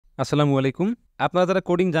আসসালামু আলাইকুম। আপনারা যারা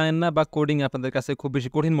কোডিং জানেন না বা কোডিং আপনাদের কাছে খুব বেশি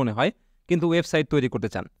কঠিন মনে হয়, কিন্তু ওয়েবসাইট তৈরি করতে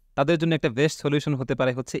চান, তাদের জন্য একটা বেস্ট সলিউশন হতে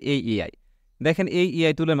পারে হচ্ছে এই এআই। দেখেন এই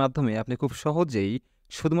এআই টুলের মাধ্যমে আপনি খুব সহজেই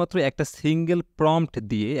শুধুমাত্র একটা সিঙ্গেল প্রম্পট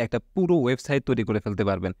দিয়ে একটা পুরো ওয়েবসাইট তৈরি করে ফেলতে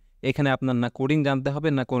পারবেন। এখানে আপনার না কোডিং জানতে হবে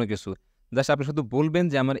না কোনো কিছু। জাস্ট আপনি শুধু বলবেন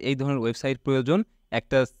যে আমার এই ধরনের ওয়েবসাইট প্রয়োজন,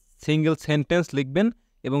 একটা সিঙ্গেল সেন্টেন্স লিখবেন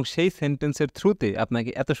এবং সেই সেন্টেন্সের থ্রুতে আপনাকে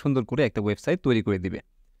এত সুন্দর করে একটা ওয়েবসাইট তৈরি করে দিবে।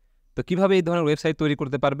 তো কিভাবে এই ধরনের ওয়েবসাইট তৈরি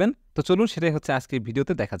করতে পারবেন, তো চলুন সেটাই হচ্ছে আজকে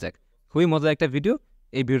ভিডিওতে দেখা যাক। খুবই মজার একটা ভিডিও,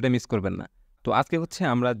 এই ভিডিওটা মিস করবেন না। তো আজকে হচ্ছে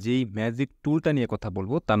আমরা যেই ম্যাজিক টুলটা নিয়ে কথা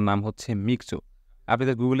বলবো তার নাম হচ্ছে মিক্সো। আপনি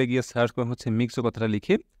তো গুগলে গিয়ে সার্চ করেন হচ্ছে মিক্সো কথাটা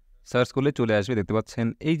লিখে সার্চ করলে চলে আসবে, দেখতে পাচ্ছেন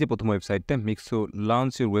এই যে প্রথম ওয়েবসাইটটা myxo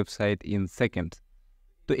launch your website in seconds.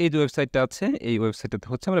 তো এই যে ওয়েবসাইটটা আছে এই ওয়েবসাইটটাতে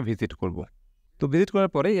হচ্ছে আমরা ভিজিট করব। তো ভিজিট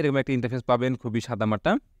করার পরে এরকম একটা ইন্টারফেস পাবেন, খুবই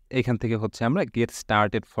সাদামাটা। এইখান থেকে হচ্ছে আমরা গেট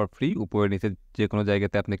স্টার্টেড ফর ফ্রি, উপরে নিচে যে কোনো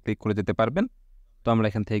জায়গাতে আপনি ক্লিক করে যেতে পারবেন। তো আমরা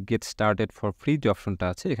এখান থেকে গেট স্টার্টেড ফর ফ্রি যে অপশনটা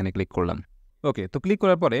আছে এখানে ক্লিক করলাম। ওকে, তো ক্লিক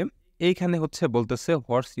করার পরে এইখানে হচ্ছে বলতেছে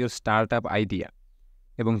what's your start up idea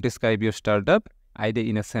এবং describe your start up idea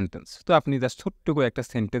in a sentence. তো আপনি জাস্ট ছোট্ট করে একটা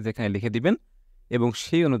সেন্টেন্স এখানে লিখে দিবেন এবং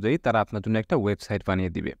সেই অনুযায়ী তারা আপনার জন্য একটা ওয়েবসাইট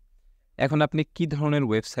বানিয়ে দিবে। এখন আপনি কি ধরনের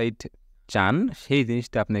ওয়েবসাইট চান সেই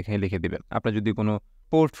জিনিসটা আপনি এখানে লিখে দেবেন। আপনার যদি কোনো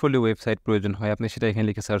পোর্টফোলিও ওয়েবসাইট প্রয়োজন হয় আপনি সেটা এখানে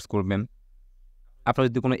লিখে সার্চ করবেন। আপনার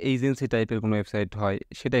যদি কোনো এজেন্সি টাইপের কোনো ওয়েবসাইট হয়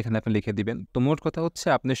সেটা এখানে আপনি লিখে দিবেন। তো মোট কথা হচ্ছে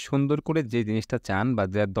আপনি সুন্দর করে যে জিনিসটা চান বা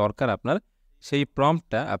যা দরকার আপনার সেই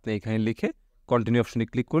প্রম্পটটা আপনি এখানে লিখে কন্টিনিউ অপশনে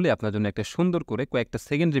ক্লিক করলে আপনার জন্য একটা সুন্দর করে কয়েকটা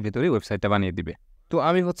সেকেন্ডের ভিতরে ওয়েবসাইটটা বানিয়ে দিবে। তো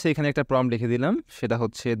আমি হচ্ছে এখানে একটা প্রম্পট লিখে দিলাম, সেটা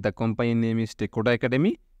হচ্ছে the company name is টেকোডা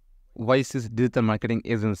academy, wise is digital marketing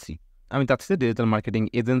agency. আমি চাচ্ছি ডিজিটাল মার্কেটিং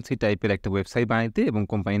এজেন্সি টাইপের একটা ওয়েবসাইট বানাইতে এবং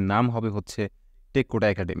কোম্পানির নাম হবে হচ্ছে টেকোডা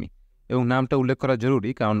একাডেমি। এবং নামটা উল্লেখ করা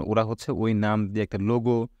জরুরি, কারণ ওরা হচ্ছে ওই নাম দিয়ে একটা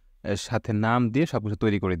লোগো সাথে নাম দিয়ে সব কিছু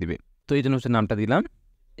তৈরি করে দিবে। তো এই জন্য হচ্ছে নামটা দিলাম।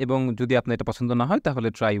 এবং যদি আপনার এটা পছন্দ না হয় তাহলে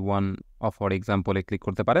try one of for এক্সাম্পলে click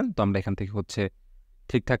করতে পারেন। তো আমরা এখান থেকে হচ্ছে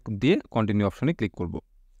ঠিকঠাক দিয়ে কন্টিনিউ অপশনে ক্লিক করব।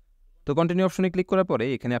 তো কন্টিনিউ অপশনে ক্লিক করার পরে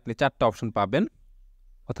এখানে আপনি 4টা অপশন পাবেন,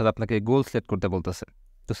 অর্থাৎ আপনাকে গোল সিলেক্ট করতে বলতেছে।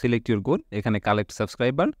 তো সিলেক্ট ইউর গোল, এখানে collect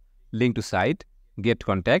subscriber, link to site, gate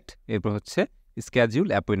contact, এরপর হচ্ছে স্ক্যাডিউল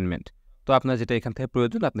অ্যাপয়েন্টমেন্ট। তো আপনার যেটা এখান থেকে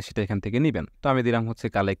প্রয়োজন আপনি সেটা এখান থেকে নেবেন। তো আমি দিলাম হচ্ছে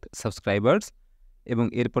কালেক্ট সাবস্ক্রাইবার্স এবং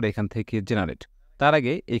এরপরে এখান থেকে জেনারেট। তার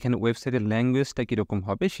আগে এখানে ওয়েবসাইটের ল্যাঙ্গুয়েজটা কীরকম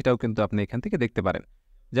হবে সেটাও কিন্তু আপনি এখান থেকে দেখতে পারেন।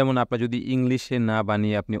 যেমন আপনার যদি ইংলিশে না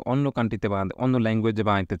বানিয়ে আপনি অন্য কান্ট্রিতে অন্য ল্যাঙ্গুয়েজে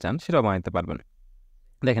বানাতে চান সেটাও বানাতে পারবেন।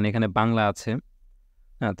 দেখেন এখানে বাংলা আছে,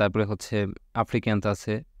 হ্যাঁ, তারপরে হচ্ছে আফ্রিকানস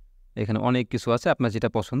আছে, এখানে অনেক কিছু আছে। আপনার যেটা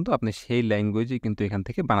পছন্দ আপনি সেই ল্যাঙ্গুয়েজই কিন্তু এখান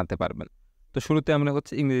থেকে বানাতে পারবেন। তো শুরুতে আমরা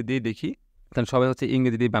হচ্ছে ইংরেজি দিয়ে দেখি, কারণ সবাই হচ্ছে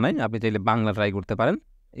ইংরেজি দিয়ে বানাই, আপনি চাইলে বাংলা ট্রাই করতে পারেন,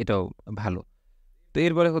 এটাও ভালো। তো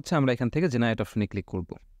এরপরে হচ্ছে আমরা এখান থেকে জেনারেট অপশনে ক্লিক করব।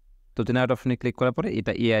 তো জেনারেট অপশনে ক্লিক করার পরে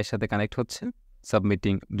এটা এআই এর সাথে কানেক্ট হচ্ছে,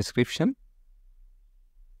 সাবমিটিং ডিসক্রিপশন,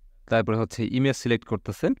 তারপরে হচ্ছে ইমেজ সিলেক্ট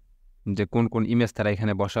করতেছে যে কোন কোন ইমেজ তারা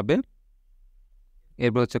এখানে বসাবে,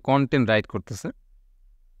 এরপর হচ্ছে কন্টেন্ট রাইট করতেছে।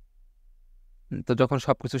 তো যখন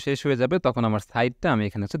সব কিছু শেষ হয়ে যাবে তখন আমার সাইটটা আমি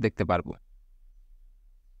এখানে হচ্ছে দেখতে পারবো।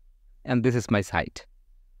 And this is my site.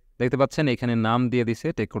 দেখতে পাচ্ছেন এখানে নাম দিয়ে দিছে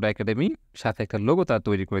টেকোডা একাডেমি, সাথে একটা লোগো তারা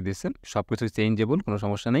তৈরি করে দিয়েছে, সব কিছু চেঞ্জেবল, কোনো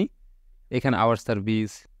সমস্যা নেই। এখানে আওয়ার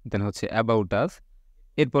সার্ভিস, দেন হচ্ছে অ্যাবাউট আস,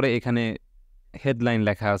 এরপরে এখানে হেডলাইন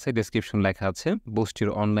লেখা আছে, ডেসক্রিপশন লেখা আছে, boost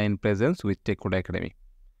your online presence with টেকোডা academy.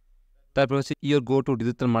 তারপর হচ্ছে your go to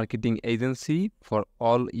digital marketing agency for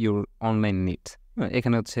all your online needs.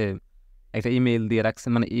 এখানে হচ্ছে একটা ইমেল দিয়ে রাখছে,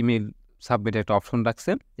 মানে ইমেল সাবমিটের একটা অপশন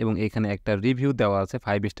রাখছে এবং এখানে একটা রিভিউ দেওয়া আছে,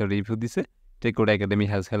 5 স্টার রিভিউ দিছে। টেকোডা academy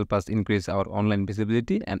has help us increase our online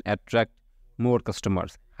visibility and attract more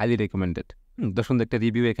customers, highly recommended. সুন্দর একটা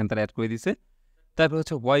রিভিউ এখানে তারা অ্যাড করে দিছে। তারপর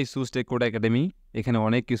হচ্ছে ওয়াই চুজ টেকোডা একাডেমি, এখানে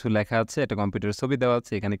অনেক কিছু লেখা আছে, একটা কম্পিউটারের ছবি দেওয়া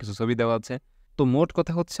আছে, এখানে কিছু ছবি দেওয়া আছে। তো মোট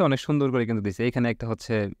কথা হচ্ছে অনেক সুন্দর করে কিন্তু দিছে। এখানে একটা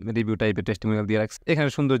হচ্ছে রিভিউ টাইপের টেস্টিমোনিয়াল দিয়ে রাখছে, এখানে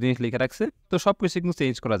সুন্দর জিনিস লিখে রাখছে। তো সব কিছু কিন্তু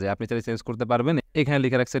চেঞ্জ করা যায়, আপনি চাইলে চেঞ্জ করতে পারবেন। এখানে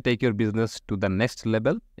লিখে রাখছে take your business to the next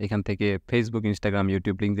level, এখান থেকে Facebook, Instagram,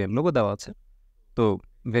 YouTube LinkedIn logo দেওয়া আছে। তো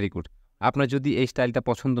ভেরি গুড। আপনার যদি এই স্টাইলটা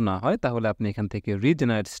পছন্দ না হয় তাহলে আপনি এখান থেকে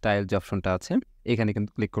রিজেনারেট স্টাইল যে অপশনটা আছে এখানে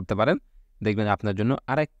কিন্তু ক্লিক করতে পারেন, দেখবেন আপনার জন্য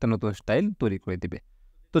আরেকটা নতুন স্টাইল তৈরি করে দিবে।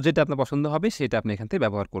 তো যেটা আপনার পছন্দ হবে সেটা আপনি এখান থেকে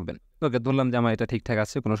ব্যবহার করবেন। ওকে, ধরলাম যে আমার এটা ঠিকঠাক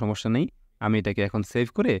আছে, কোনো সমস্যা নেই। আমি এটাকে এখন সেভ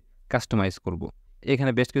করে কাস্টমাইজ করব।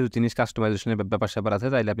 এখানে বেশ কিছু জিনিস কাস্টমাইজেশনের ব্যাপার স্যাপার আছে,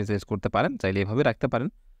 চাইলে আপনি চেঞ্জ করতে পারেন, চাইলে এভাবে রাখতে পারেন,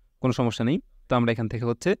 কোনো সমস্যা নেই। তো আমরা এখান থেকে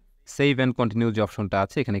হচ্ছে সেভ অ্যান্ড কন্টিনিউ যে অপশনটা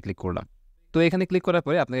আছে এখানে ক্লিক করলাম। তো এখানে ক্লিক করার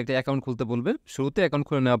পরে আপনাকে একটা অ্যাকাউন্ট খুলতে বলবে। শুরুতে অ্যাকাউন্ট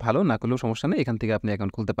খুলে নেওয়া ভালো, না করলেও সমস্যা নেই, এখান থেকে আপনি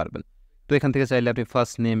অ্যাকাউন্ট খুলতে পারবেন। তো এখান থেকে চাইলে আপনি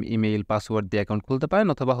ফার্স্ট নেম, ইমেইল, পাসওয়ার্ড দিয়ে অ্যাকাউন্ট খুলতে পারেন,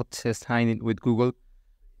 অথবা হচ্ছে সাইন ইন উইথ গুগল,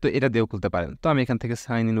 তো এটা দিয়েও খুলতে পারেন। তো আমি এখান থেকে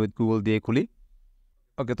সাইন ইন উইথ গুগল দিয়ে খুলি।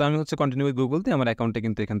 ওকে, তো আমি হচ্ছে কন্টিনিউ উইথ গুগল দিয়ে আমার অ্যাকাউন্টে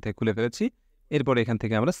কিন্তু এখান থেকে খুলে ফেলেছি। এরপরে এখান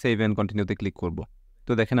থেকে আমরা সেভ অ্যান্ড কন্টিনিউতে ক্লিক করব।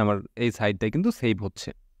 তো দেখেন আমার এই সাইটটাই কিন্তু সেভ হচ্ছে।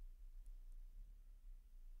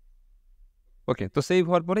 ওকে, তো সেভ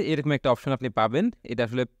হওয়ার পরে এরকম একটা অপশন আপনি পাবেন। এটা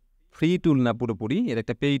আসলে ফ্রি টুল না পুরোপুরি, এটা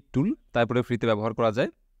একটা পেইড টুল, তারপরে ফ্রিতে ব্যবহার করা যায়।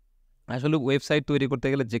 আসলে ওয়েবসাইট তৈরি করতে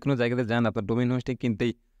গেলে যে কোনো জায়গাতে যান, আপনার ডোমেইন হোস্টিং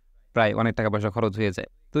কিনতেই প্রায় অনেক টাকা পয়সা খরচ হয়ে যায়।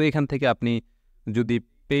 তো এখান থেকে আপনি যদি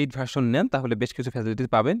পেইড ভার্সন নেন তাহলে বেশ কিছু ফ্যাসিলিটিস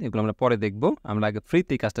পাবেন, এগুলো আমরা পরে দেখব। আমরা আগে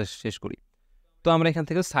ফ্রিতেই কাজটা শেষ করি। তো আমরা এখান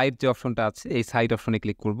থেকে সাইট যে অপশনটা আছে এই সাইট অপশনে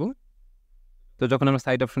ক্লিক করব। তো যখন আমরা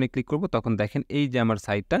সাইট অপশনে ক্লিক করব তখন দেখেন এই যে আমার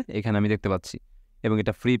সাইটটা এখানে আমি দেখতে পাচ্ছি, এবং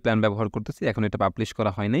এটা ফ্রি প্ল্যান ব্যবহার করতেছি, এখন এটা পাবলিশ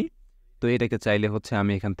করা হয় নাই। তো এটাকে চাইলে হচ্ছে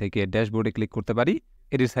আমি এখান থেকে ড্যাশবোর্ডে ক্লিক করতে পারি,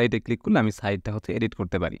 এডিট সাইটে ক্লিক করলে আমি সাইটটা হচ্ছে এডিট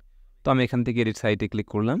করতে পারি। তো আমি এখান থেকে এডিট সাইটে ক্লিক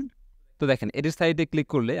করলাম। তো দেখেন এডিট সাইটে ক্লিক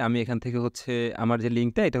করলে আমি এখান থেকে হচ্ছে আমার যে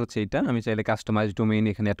লিঙ্কটা এটা হচ্ছে এইটা, আমি চাইলে কাস্টমাইজ ডোমেইন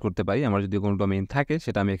এখানে অ্যাড করতে পারি। আমার যদি কোনো ডোমেইন থাকে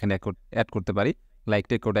সেটা আমি এখানে অ্যাড করতে পারি, লাইক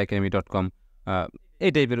techcodeacademy.com,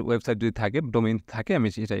 এই টাইপের ওয়েবসাইট যদি থাকে, ডোমেইন থাকে, আমি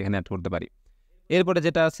সেটা এখানে অ্যাড করতে পারি। এরপরে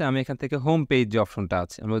যেটা আছে আমি এখান থেকে হোম পেজ যে অপশনটা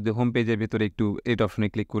আছে, আমরা যদি হোম পেজের ভিতরে একটু এই অপশনে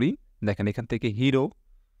ক্লিক করি, দেখেন এখান থেকে হিরো,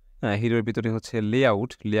 হিরোর ভিতরে হচ্ছে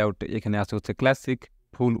লেআউট এখানে আছে হচ্ছে ক্লাসিক,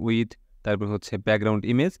 ফুল উইথ, তারপর হচ্ছে ব্যাকগ্রাউন্ড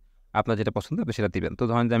ইমেজ, আপনার যেটা পছন্দ হবে সেটা দিবেন। তো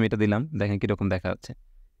ধরেন যে আমি এটা দিলাম, দেখেন কীরকম দেখা যাচ্ছে,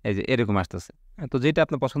 এই যে এরকম আসতেছে। তো যেটা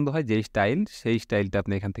আপনার পছন্দ হয়, যেই স্টাইল সেই স্টাইলটা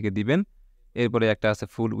আপনি এখান থেকে দিবেন। এরপরে একটা আছে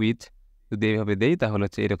ফুল উইথ, যদি এইভাবে দেই তাহলে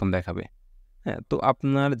হচ্ছে এরকম দেখাবে। তো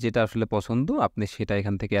আপনার যেটা আসলে পছন্দ আপনি সেটা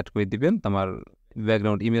এখান থেকে অ্যাড করে দিবেন। তো আমার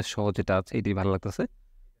ব্যাকগ্রাউন্ড ইমেজ সহ যেটা আছে এটাই ভালো লাগতেছে,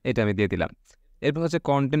 এটা আমি দিয়ে দিলাম। এরপর হচ্ছে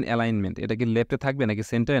কন্টেন্ট অ্যালাইনমেন্ট, এটা কি লেফটে থাকবে নাকি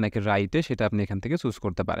সেন্টারে নাকি রাইটে, সেটা আপনি এখান থেকে চুজ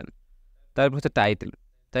করতে পারেন। তারপর হচ্ছে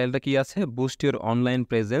টাইটেলটা কি আছে, boost your online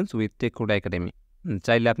presence with টেককোড academy.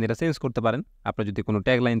 চাইলে আপনি এটা চেঞ্জ করতে পারেন, আপনার যদি কোনো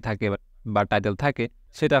ট্যাগলাইন থাকে বা টাইটেল থাকে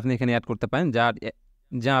সেটা আপনি এখানে অ্যাড করতে পারেন,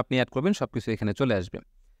 যা আপনি অ্যাড করবেন সব কিছু এখানে চলে আসবে।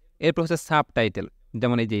 এরপর হচ্ছে সাব টাইটেল,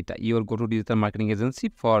 যেমন এই যে এটা, your go to digital marketing agency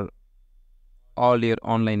for all your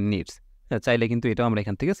online needs. চাইলে কিন্তু এটাও আমরা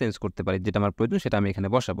এখান থেকে চেঞ্জ করতে পারি, যেটা আমার প্রয়োজন সেটা আমি এখানে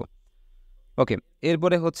বসাবো। ওকে,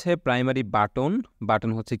 এরপরে হচ্ছে প্রাইমারি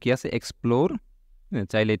বাটন হচ্ছে কি আছে, এক্সপ্লোর।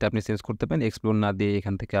 চাইলে এটা আপনি চেঞ্জ করতে পারেন, এক্সপ্লোর না দিয়ে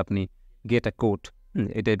এখান থেকে আপনি গেট আ কোড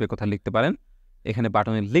এই টাইপের কথা লিখতে পারেন। এখানে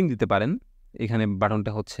বাটনের লিঙ্ক দিতে পারেন, এখানে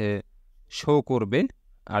বাটনটা হচ্ছে শো করবে,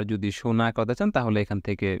 আর যদি শো না করতে চান তাহলে এখান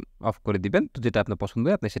থেকে অফ করে দিবেন। তো যেটা আপনার পছন্দ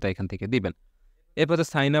হয় আপনি সেটা এখান থেকে দিবেন। এরপর হচ্ছে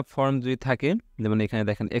সাইন আপ ফর্ম যদি থাকে, যেমন এখানে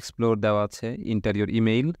দেখেন এক্সপ্লোর দেওয়া আছে, ইন্টারিয়র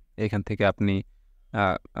ইমেইল, এখান থেকে আপনি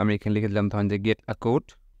আমি এখানে লিখে দিলাম ধরেন যে গেট আ কোড,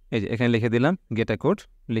 এই যে এখানে লিখে দিলাম গেট আ কোড,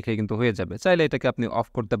 লিখে কিন্তু হয়ে যাবে। চাইলে এটাকে আপনি অফ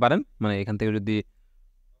করতে পারেন, মানে এখান থেকে যদি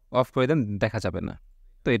অফ করে দেন দেখা যাবে না।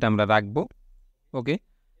 তো এটা আমরা রাখবো। ওকে,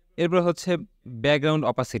 এরপর হচ্ছে ব্যাকগ্রাউন্ড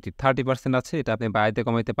অপাসিটি 30% আছে, এটা আপনি বাড়াইতে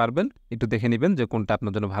কমাইতে পারবেন, একটু দেখে নেবেন যে কোনটা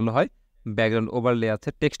আপনার জন্য ভালো হয়। ব্যাকগ্রাউন্ড ওভারলে আছে,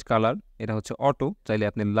 টেক্সট কালার এটা হচ্ছে অটো, চাইলে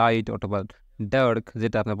আপনি লাইট অথবা ডার্ক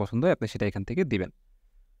যেটা আপনার পছন্দ হয় আপনি সেটা এখান থেকে দিবেন।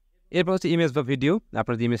 এরপর হচ্ছে ইমেজ বা ভিডিও,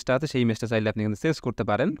 আপনার যে ইমেজটা আছে সেই ইমেজটা চাইলে আপনি এখানে চেঞ্জ করতে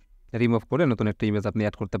পারেন, রিমুভ করে নতুন একটা ইমেজ আপনি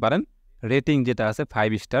অ্যাড করতে পারেন। রেটিং যেটা আছে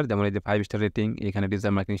 5 স্টার, যেমন এই যে 5 স্টার রেটিং, এখানে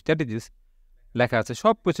ডিজিটাল মার্কেটিং স্ট্র্যাটেজিস লেখা আছে,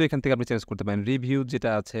 সব কিছু এখান থেকে আপনি চেঞ্জ করতে পারেন। রিভিউ যেটা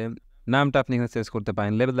আছে, নামটা আপনি এখানে চেঞ্জ করতে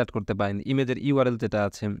পারেন, লেভেল অ্যাড করতে পারেন, ইমেজের ইউআরএল যেটা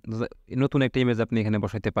আছে, নতুন একটা ইমেজ আপনি এখানে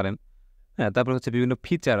বসাইতে পারেন। তারপর হচ্ছে বিভিন্ন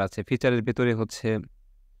ফিচার আছে, ফিচারের ভেতরে হচ্ছে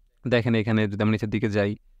দেখেন এখানে যদি আমি নিচের দিকে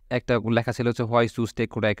যাই, একটা লেখা ছিল হচ্ছে হোয়াই চুজ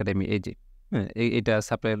টেককোড একাডেমি, এই যে এইটা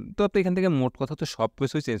সাপ্লাই। তো আপনি এখান থেকে মোট কথা হচ্ছে সব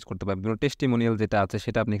কিছুই চেঞ্জ করতে পারেন। বিভিন্ন টেস্টিমোনিয়াল যেটা আছে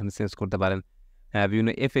সেটা আপনি এখানে চেঞ্জ করতে পারেন। বিভিন্ন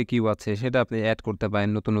এফএকিউ আছে সেটা আপনি অ্যাড করতে পারেন,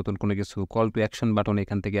 নতুন কোনো কিছু, কল টু অ্যাকশন বাটন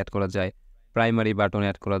এখান থেকে অ্যাড করা যায়, প্রাইমারি বাটন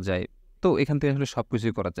অ্যাড করা যায়। তো এখান থেকে আসলে সব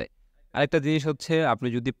কিছুই করা যায়। আরেকটা জিনিস হচ্ছে আপনি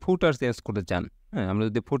যদি ফুটার চেঞ্জ করতে চান, আমরা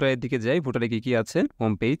যদি ফুটারের দিকে যাই, ফুটারে কি আছে,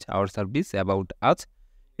 home page, hour service, about আজ,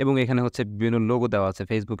 এবং এখানে হচ্ছে বিভিন্ন লোগো দেওয়া আছে,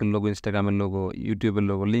 ফেসবুকের লোগো, ইনস্টাগ্রামের লোগো, ইউটিউবের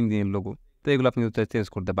লোগো, লিঙ্কডিনের লোগো। তো এগুলো আপনি চেঞ্জ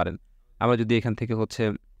করতে পারেন। আমরা যদি এখান থেকে হচ্ছে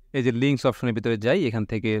এই যে লিঙ্কস অপশনের ভিতরে যাই, এখান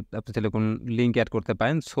থেকে আপনি চাইলে কোন লিঙ্ক অ্যাড করতে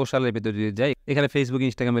পারেন। সোশ্যালের ভিতরে যদি যাই, এখানে ফেসবুক,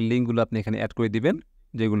 ইনস্টাগ্রামের লিঙ্কগুলো আপনি এখানে অ্যাড করে দিবেন,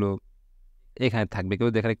 যেগুলো এখানে থাকবে, কেউ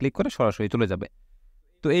যেখানে ক্লিক করে সরাসরি চলে যাবে।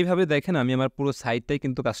 তো এইভাবে দেখেন আমি আমার পুরো সাইটটাই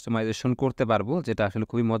কিন্তু কাস্টমাইজেশন করতে পারবো, যেটা আসলে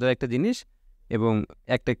খুবই মজার একটা জিনিস। এবং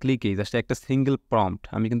একটা ক্লিকেই জাস্ট একটা সিঙ্গেল প্রম্পট,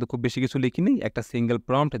 আমি কিন্তু খুব বেশি কিছু লিখিনি, একটা সিঙ্গেল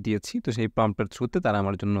প্রম্পট দিয়েছি, তো সেই প্রম্পটের থ্রুতে তারা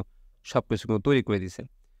আমার জন্য সব কিছু তৈরি করে দিয়েছে।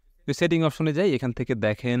 তো সেটিং অপশনে যাই, এখান থেকে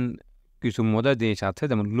দেখেন কিছু মজার জিনিস আছে,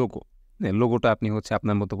 যেমন লোগোটা আপনি হচ্ছে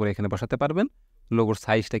আপনার মতো করে এখানে বসাতে পারবেন। লোগোর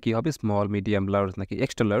সাইজটা কী হবে, স্মল, মিডিয়াম, লার্জ নাকি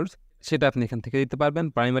এক্সট্রা লার্জ, সেটা আপনি এখান থেকে দিতে পারবেন।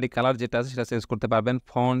 প্রাইমারি কালার যেটা আছে সেটা চেঞ্জ করতে পারবেন।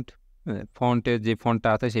 ফন্টের যে ফন্টটা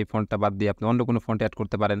আছে সেই ফন্টটা বাদ দিয়ে আপনি অন্য কোনো ফন্ট অ্যাড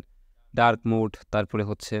করতে পারেন। ডার্ক মোড, তারপরে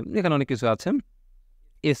হচ্ছে এখানে অনেক কিছু আছে।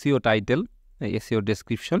 এসইও টাইটেল, এসইও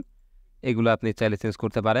ডেসক্রিপশন, এগুলো আপনি চাইলে চেঞ্জ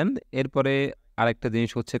করতে পারেন। এরপরে আরেকটা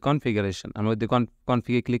জিনিস হচ্ছে কনফিগারেশন, আমরা যদি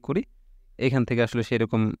কনফিগে ক্লিক করি, এখান থেকে আসলে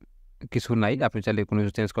সেরকম কিছু নাই, আপনি চাইলে কোনো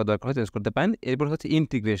কিছু চেঞ্জ করা দরকার হয় চেঞ্জ করতে পারেন। এরপর হচ্ছে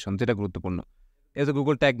ইন্টিগ্রেশন, যেটা গুরুত্বপূর্ণ। এই যে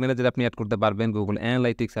গুগল ট্যাগ ম্যানেজার আপনি অ্যাড করতে পারবেন, গুগল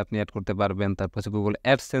অ্যানালাইটিক্স আপনি অ্যাড করতে পারবেন, তারপর হচ্ছে গুগল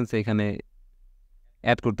অ্যাডসেন্স এখানে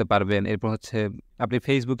অ্যাড করতে পারবেন। এরপর হচ্ছে আপনি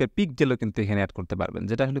ফেসবুকের পিকজেলও কিন্তু এখানে অ্যাড করতে পারবেন,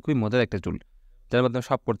 যেটা আসলে খুবই মজার একটা টুল, যার মাধ্যমে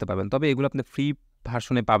সব করতে পারবেন। তবে এগুলো আপনি ফ্রি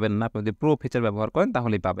ভার্সনে পাবেন না, আপনি যদি প্রো ফিচার ব্যবহার করেন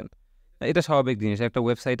তাহলেই পাবেন। এটা স্বাভাবিক জিনিস, একটা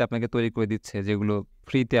ওয়েবসাইট আপনাকে তৈরি করে দিচ্ছে যেগুলো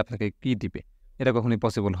ফ্রিতে আপনাকে কি দিবে, এটা কখনোই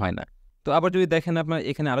পসিবল হয় না। তো আবার যদি দেখেন আপনার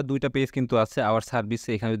এখানে আরও 2টা পেজ কিন্তু আছে আওয়ার সার্ভিসে।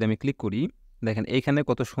 এখানে যদি আমি ক্লিক করি, দেখেন এইখানে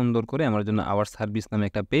কত সুন্দর করে আমার জন্য আওয়ার সার্ভিস নামে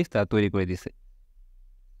একটা পেজ তারা তৈরি করে দিছে।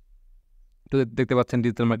 তো দেখতে পাচ্ছেন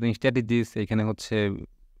ডিজিটাল মার্কেটিং স্ট্র্যাটেজিস, এখানে হচ্ছে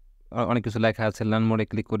অনেক কিছু লেখা আছে। লার্ন মোরে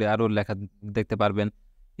ক্লিক করে আরও লেখা দেখতে পারবেন।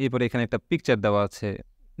 এরপরে এখানে একটা পিকচার দেওয়া আছে,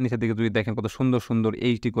 নিচের দিকে যদি দেখেন কত সুন্দর সুন্দর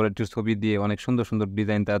এইচডি কোয়ালিটির ছবি দিয়ে অনেক সুন্দর সুন্দর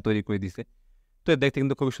ডিজাইন তারা তৈরি করে দিছে। তো দেখতে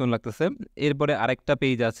কিন্তু খুবই সুন্দর লাগতেছে। এরপরে আরেকটা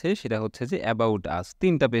পেজ আছে, সেটা হচ্ছে যে অ্যাবাউট আস,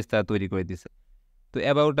 3টা পেজ তারা তৈরি করে দিছে। তো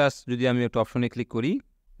অ্যাবাউট আস যদি আমি একটা অপশনে ক্লিক করি,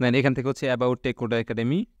 দেন এখান থেকে হচ্ছে অ্যাবাউট টেক কোডার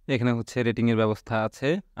একাডেমি, এখানে হচ্ছে রেটিংয়ের ব্যবস্থা আছে,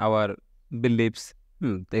 আওয়ার বিলিভস,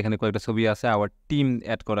 তো এখানে কয়েকটা ছবি আছে, আওয়ার টিম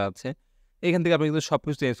অ্যাড করা আছে। এখান থেকে আপনি কিন্তু সব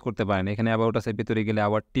কিছু চেঞ্জ করতে পারেন। এখানে অ্যাবাউট আসের ভেতরে গেলে,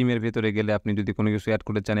 আওয়ার টিমের ভেতরে গেলে আপনি যদি কোনো কিছু অ্যাড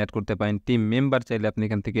করতে চান অ্যাড করতে পারেন, টিম মেম্বার চাইলে আপনি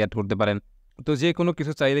এখান থেকে অ্যাড করতে পারেন। তো যে কোনো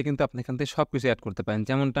কিছু চাইলে কিন্তু আপনি এখান থেকে সব কিছু অ্যাড করতে পারেন।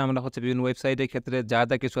 যেমনটা আমরা হচ্ছে বিভিন্ন ওয়েবসাইটের ক্ষেত্রে যা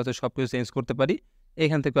যা কিছু আছে সব কিছু চেঞ্জ করতে পারি,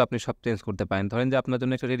 এখান থেকেও আপনি সব চেঞ্জ করতে পারেন। ধরেন যে আপনার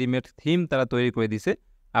জন্য একটা রেডিমেড থিম তারা তৈরি করে দিছে,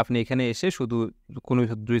 আপনি এখানে এসে শুধু কোনো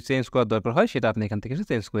কিছু যদি চেঞ্জ করার দরকার হয় সেটা আপনি এখান থেকে এসে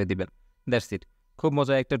চেঞ্জ করে দিবেন, দ্যাটস ইট। খুব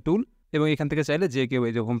মজার একটা টুল। এবং এখান থেকে চাইলে যে কেউ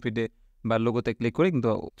এই যে হোম ফিডে বা লোগোতে ক্লিক করে কিন্তু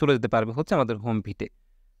চলে যেতে পারবে হচ্ছে আমাদের হোম ফিডে।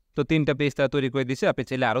 তো 3টা পেজ তারা তৈরি করে দিছে, আপনি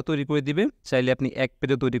চাইলে আরও তৈরি করে দিবে, চাইলে আপনি এক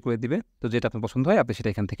পেজও তৈরি করে দিবে। তো যেটা আপনার পছন্দ হয় আপনি সেটা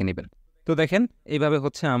এখান থেকে নেবেন। তো দেখেন এইভাবে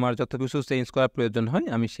হচ্ছে আমার যত কিছু চেঞ্জ করার প্রয়োজন হয়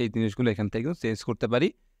আমি সেই জিনিসগুলো এখান থেকে চেঞ্জ করতে পারি।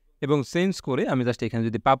 এবং চেঞ্জ করে আমি জাস্ট এখানে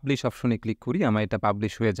যদি পাবলিশ অপশনে ক্লিক করি, আমার এটা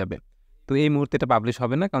পাবলিশ হয়ে যাবে। তো এই মুহূর্তে এটা পাবলিশ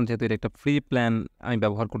হবে না, কারণ যেহেতু এটা একটা ফ্রি প্ল্যান আমি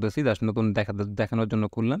ব্যবহার করতেছি, জাস্ট নতুন দেখানোর জন্য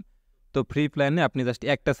খুললাম। তো ফ্রি প্ল্যানে আপনি জাস্ট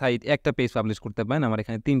একটা সাইট একটা পেজ পাবলিশ করতে পারেন। আমার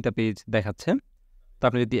এখানে 3টা পেজ দেখাচ্ছে। তো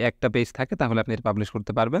আপনি যদি একটা পেজ থাকে তাহলে আপনি এটা পাবলিশ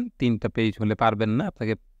করতে পারবেন, 3টা পেজ হলে পারবেন না,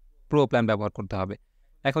 আপনাকে প্রো প্ল্যান ব্যবহার করতে হবে।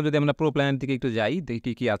 এখন যদি আমরা প্রো প্ল্যানের দিকে একটু যাই,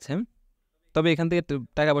 দেখি কী আছে। তবে এখান থেকে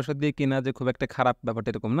টাকা পয়সা দিয়ে কেনা যে খুব একটা খারাপ ব্যাপারটা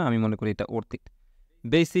এরকম না, আমি মনে করি এটা ওর্থ ইট।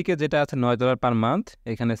 বেসিকে যেটা আছে $9 পার মান্থ,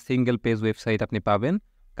 এখানে সিঙ্গেল পেজ ওয়েবসাইট আপনি পাবেন,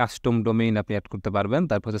 কাস্টম ডোমেইন আপনি অ্যাড করতে পারবেন,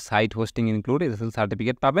 তারপর হচ্ছে site hosting include SSL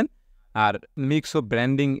certificate পাবেন, আর মিক্স অফ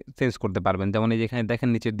ব্র্যান্ডিং চেঞ্জ করতে পারবেন। যেমন এই যেখানে দেখেন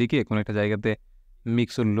নিচের দিকে কোনো একটা জায়গাতে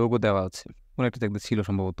মিক্স অফ লোগো দেওয়া আছে, কোনো একটা জায়গাতে ছিল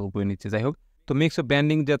সম্ভবত উপরে নিচে, যাই হোক। তো মিক্স অফ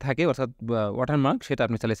ব্র্যান্ডিং যা থাকে অর্থাৎ ওয়াটারমার্ক, সেটা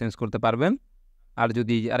আপনি চাইলে চেঞ্জ করতে পারবেন। আর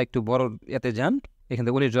যদি আরেকটু বড় এতে যান, এখান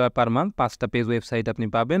থেকে $19 পার মান্থ 5টা পেজ ওয়েবসাইট আপনি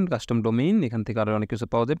পাবেন, কাস্টম ডোমেইন, এখান থেকে আরও অনেক কিছু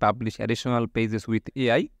পাওয়া যায়, publish additional pages with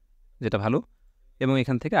AI, যেটা ভালো। এবং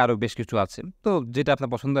এখান থেকে আরও বেশ কিছু আছে। তো যেটা আপনার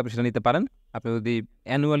পছন্দ আপনি সেটা নিতে পারেন। আপনি যদি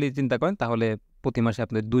অ্যানুয়ালি চিন্তা করেন তাহলে প্রতি মাসে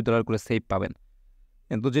আপনি $2 করে সেভ পাবেন।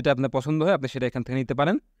 কিন্তু যেটা আপনার পছন্দ হয় আপনি সেটা এখান থেকে নিতে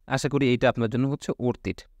পারেন। আশা করি এইটা আপনার জন্য হচ্ছে ওর্থ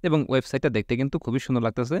ইট। এবং ওয়েবসাইটটা দেখতে কিন্তু খুবই সুন্দর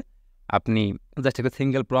লাগতেছে। আপনি জাস্ট একটা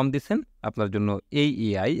সিঙ্গেল প্রম্পট দিচ্ছেন, আপনার জন্য এই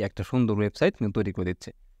এআই একটা সুন্দর ওয়েবসাইট কিন্তু তৈরি করে দিচ্ছে।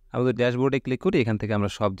 আমাদের ড্যাশবোর্ডে ক্লিক করি, এখান থেকে আমরা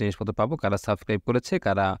সব জিনিসপত্র পাবো, কারা সাবস্ক্রাইব করেছে,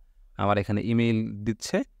 কারা আমার এখানে ইমেইল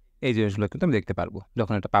দিচ্ছে, এই জিনিসগুলো কিন্তু আমি দেখতে পারবো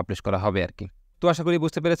যখন এটা পাবলিশ করা হবে আর কি। তো আশা করি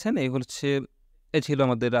বুঝতে পেরেছেন। এই ছিল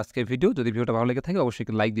আমাদের আজকের ভিডিও। যদি ভিডিওটা ভালো লেগে থাকে অবশ্যই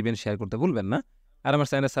লাইক দিবেন, শেয়ার করতে ভুলবেন না। আর আমার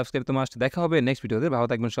চ্যানেল সাবস্ক্রাইব তো মাস্ট। দেখা হবে নেক্সট ভিডিওতে। ভালো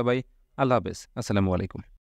থাকবেন সবাই। আল্লাহ হাফেজ। আসসালামু আলাইকুম।